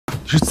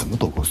是怎么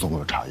躲过送我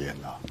的茶叶的？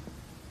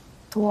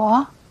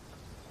躲？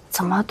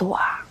怎么躲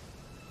啊？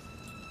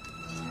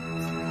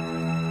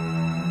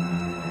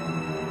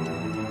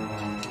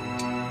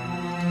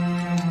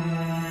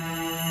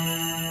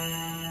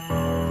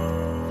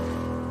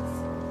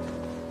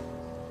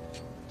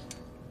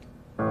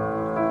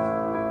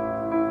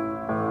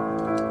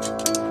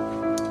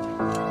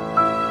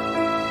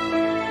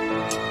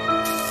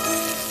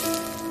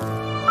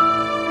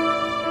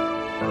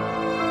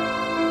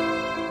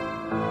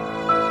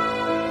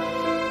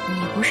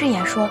不是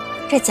也说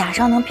这假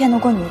伤能骗得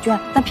过女眷，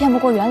但骗不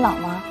过元老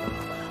吗？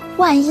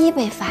万一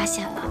被发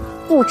现了，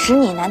不止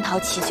你难逃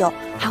其咎，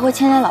还会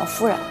牵连老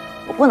夫人。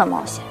我不能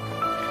冒险。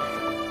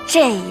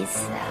这一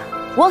次啊，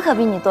我可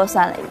比你多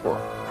算了一步。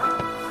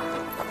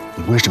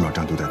你为什么要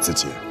这样对待自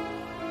己？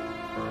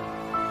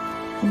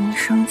您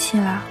生气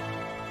了？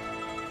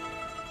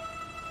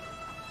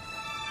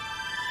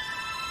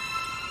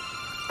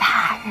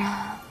大人，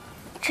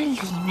这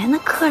里面的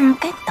客人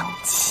该等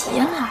齐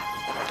了。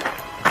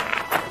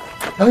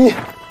杨毅，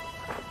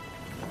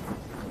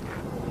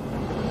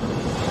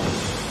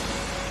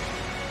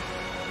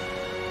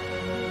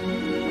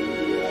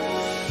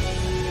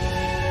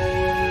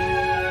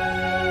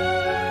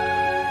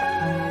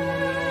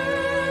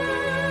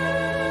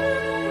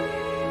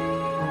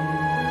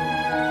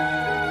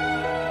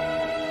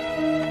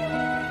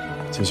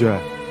秦轩，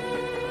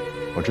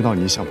我知道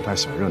你一向不太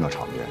喜欢热闹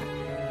场面，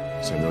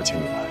所以没有请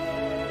你来。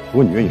如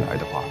果你愿意来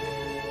的话，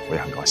我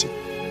也很高兴。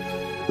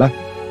来，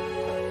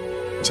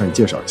我向你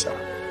介绍一下。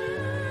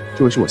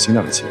这位是我新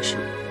嫁的妾室，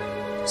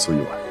苏一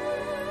婉。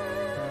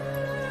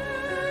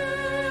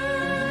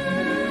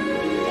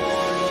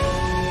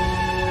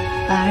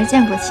婉儿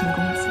见过秦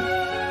公子。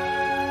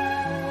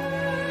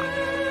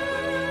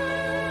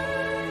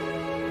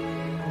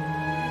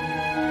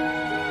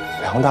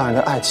梁大人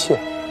的爱妾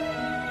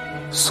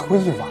苏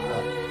一婉。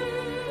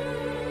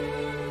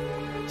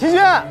秦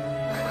轩，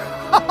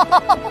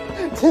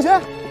秦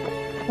轩，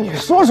你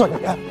说说你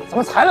怎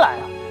么才来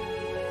啊？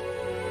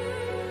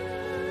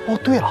哦，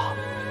对了。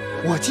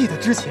我记得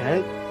之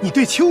前你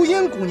对秋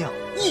嫣姑娘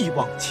一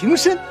往情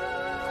深，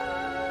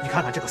你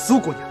看看这个苏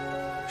姑娘，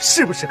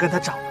是不是跟她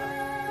长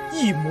得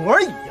一模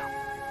一样？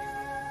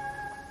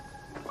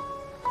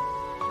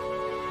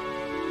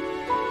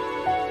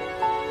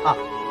啊，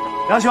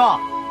梁兄，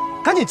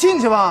赶紧进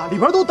去吧，里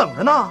边都等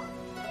着呢。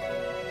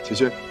秦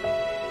轩，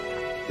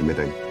也没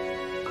等你，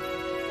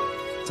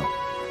走。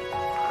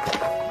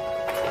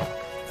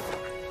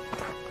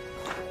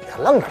别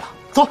愣着了，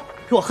走，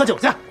给我喝酒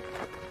去。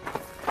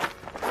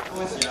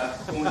恭喜了，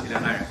恭喜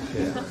梁大人！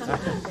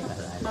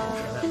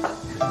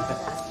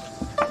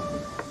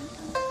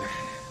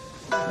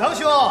梁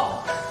兄，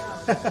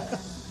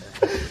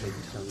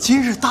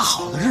今日大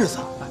好的日子，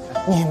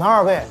你们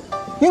二位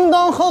应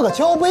当喝个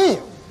交杯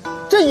酒，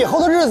这以后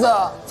的日子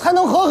才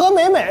能和和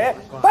美美，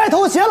白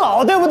头偕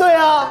老，对不对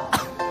啊？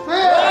对。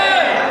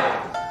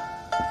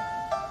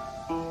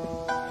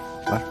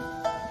来，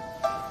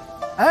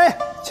哎，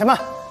且慢，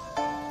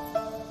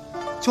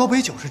交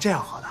杯酒是这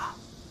样喝的。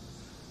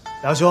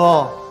梁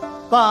兄，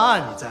办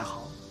案你再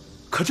好，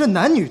可这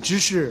男女之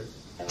事，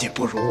你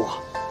不如我。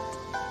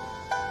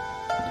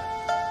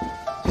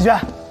秦轩，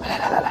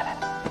来，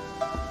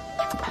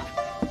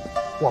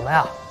我们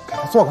呀，给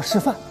他做个示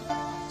范，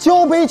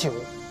交杯酒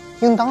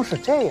应当是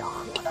这样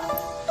喝的。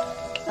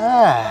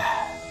哎，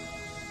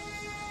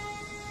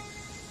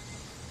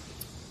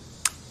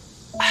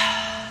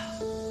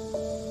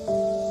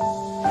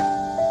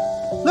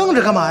愣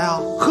着干嘛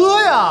呀？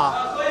喝呀！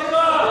喝一个，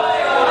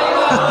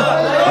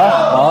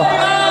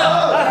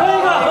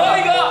喝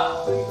一个，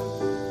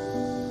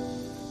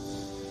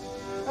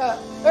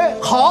来，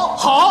好。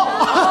好，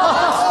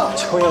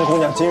秋嫣姑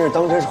娘今日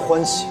当真是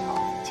欢喜啊！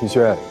秦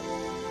轩，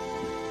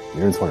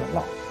你认错人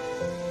了。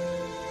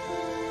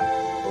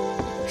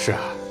是啊，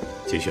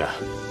秦轩，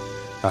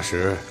那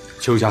时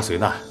秋家随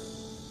难，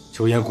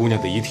秋嫣姑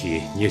娘的遗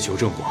体你也求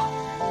证过。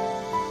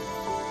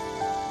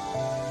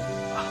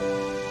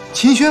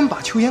秦轩把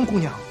秋嫣姑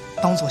娘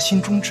当作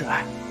心中挚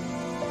爱，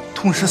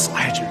痛失所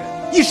爱之人，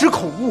一时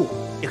口误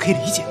也可以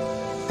理解，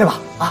对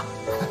吧？啊，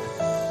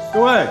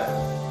各位，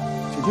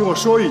请听我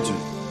说一句。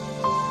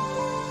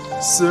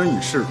斯人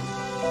已逝，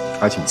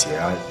还请节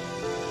哀。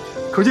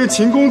可见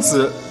秦公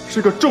子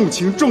是个重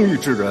情重义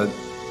之人，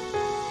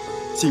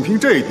仅凭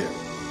这一点，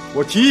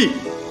我提议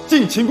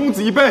敬秦公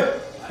子一杯。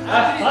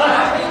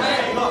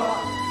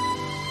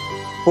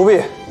不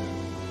必。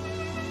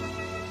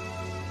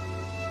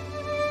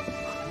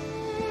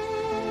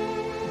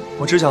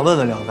我只想问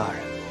问梁大人，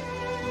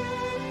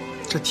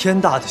这天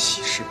大的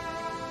喜事，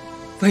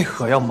为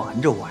何要瞒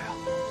着我呀？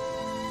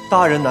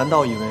大人难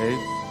道以为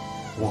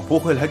我不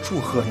会来祝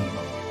贺你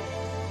吗？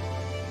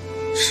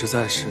实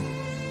在是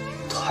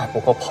太不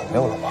够朋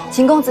友了吧？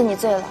秦公子，你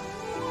醉了，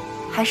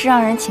还是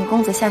让人请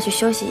公子下去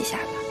休息一下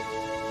吧。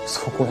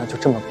苏姑娘就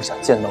这么不想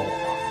见到我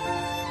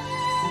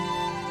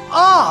吗？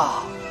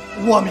啊，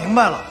我明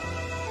白了，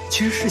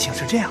其实事情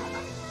是这样的，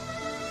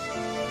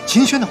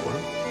秦轩的魂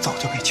早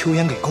就被秋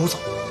嫣给勾走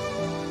了，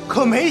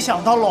可没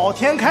想到老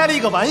天开了一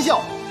个玩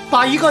笑，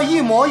把一个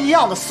一模一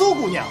样的苏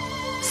姑娘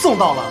送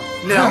到了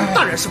梁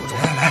大人手中。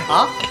来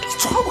啊，你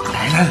抓我干嘛？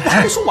我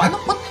还没说完呢。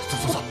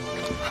走，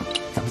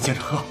咱们接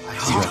着喝。哎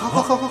呀，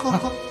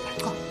喝。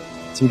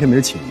今天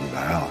没请你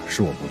来啊，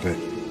是我不对，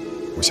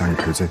我向你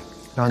赔罪。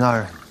梁大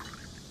人，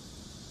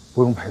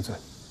不用赔罪。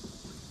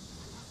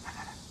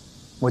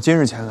我今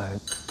日前来，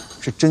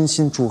是真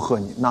心祝贺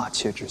你纳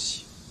妾之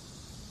喜。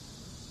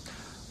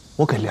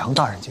我给梁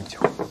大人敬酒，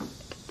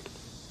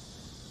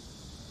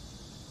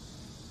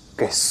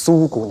给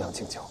苏姑娘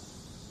敬酒。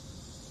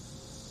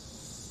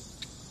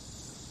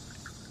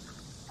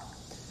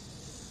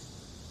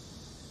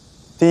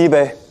第一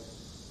杯，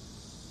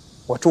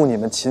我祝你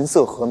们琴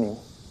瑟和鸣，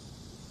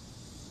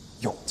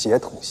永结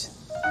同心。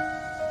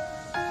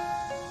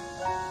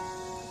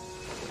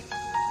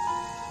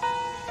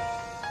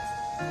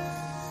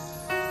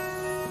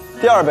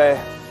第二杯，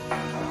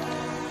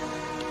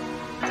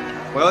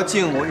我要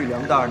敬我与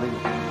梁大人的友谊。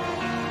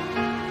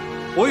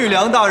我与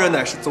梁大人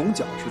乃是总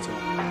角之交，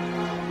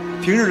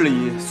平日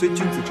里虽君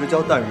子之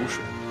交淡如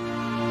水，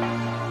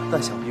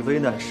但想必危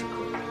难时刻，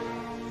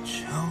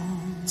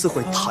自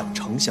会坦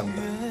诚相待，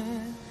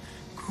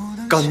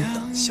肝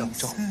胆相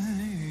照。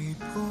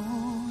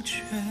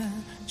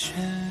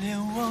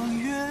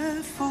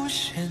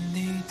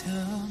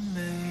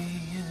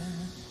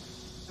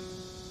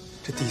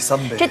这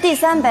第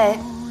三杯，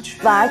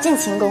婉儿敬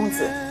秦公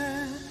子。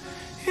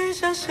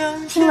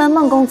听闻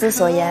孟公子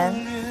所言，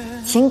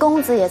秦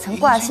公子也曾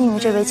挂心于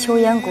这位秋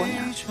烟姑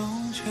娘，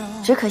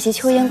只可惜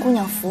秋烟姑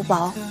娘福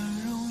薄，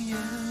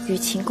与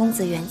秦公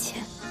子缘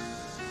浅。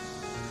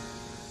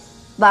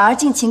婉儿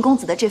敬秦公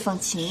子的这份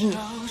情谊，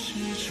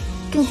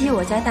更替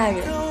我家大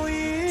人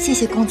谢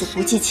谢公子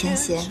不计前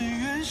嫌，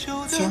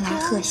前来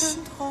贺喜。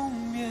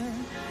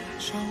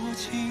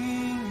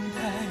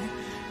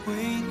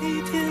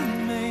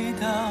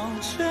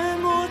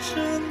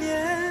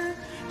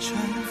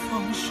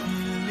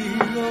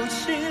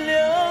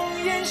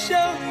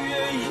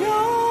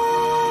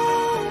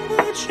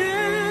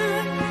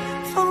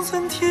方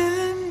寸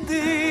天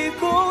地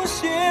共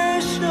携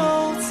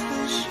手，此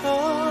生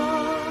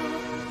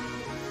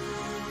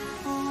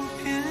不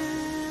变。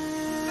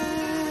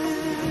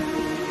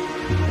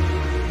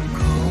空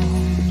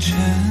枕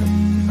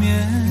眠，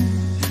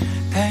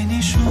待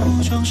你梳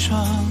妆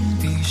双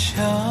鬓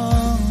相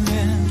恋，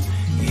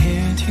夜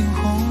听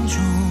红烛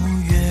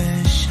月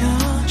下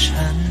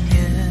缠绵。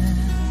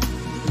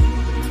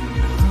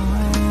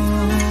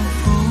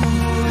不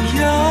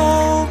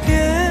要变，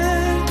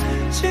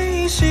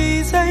今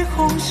夕在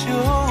红袖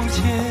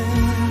间，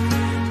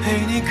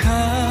陪你看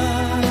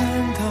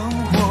灯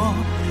火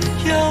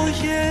耀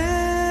眼。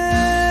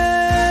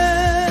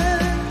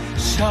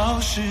少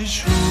时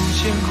初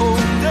见空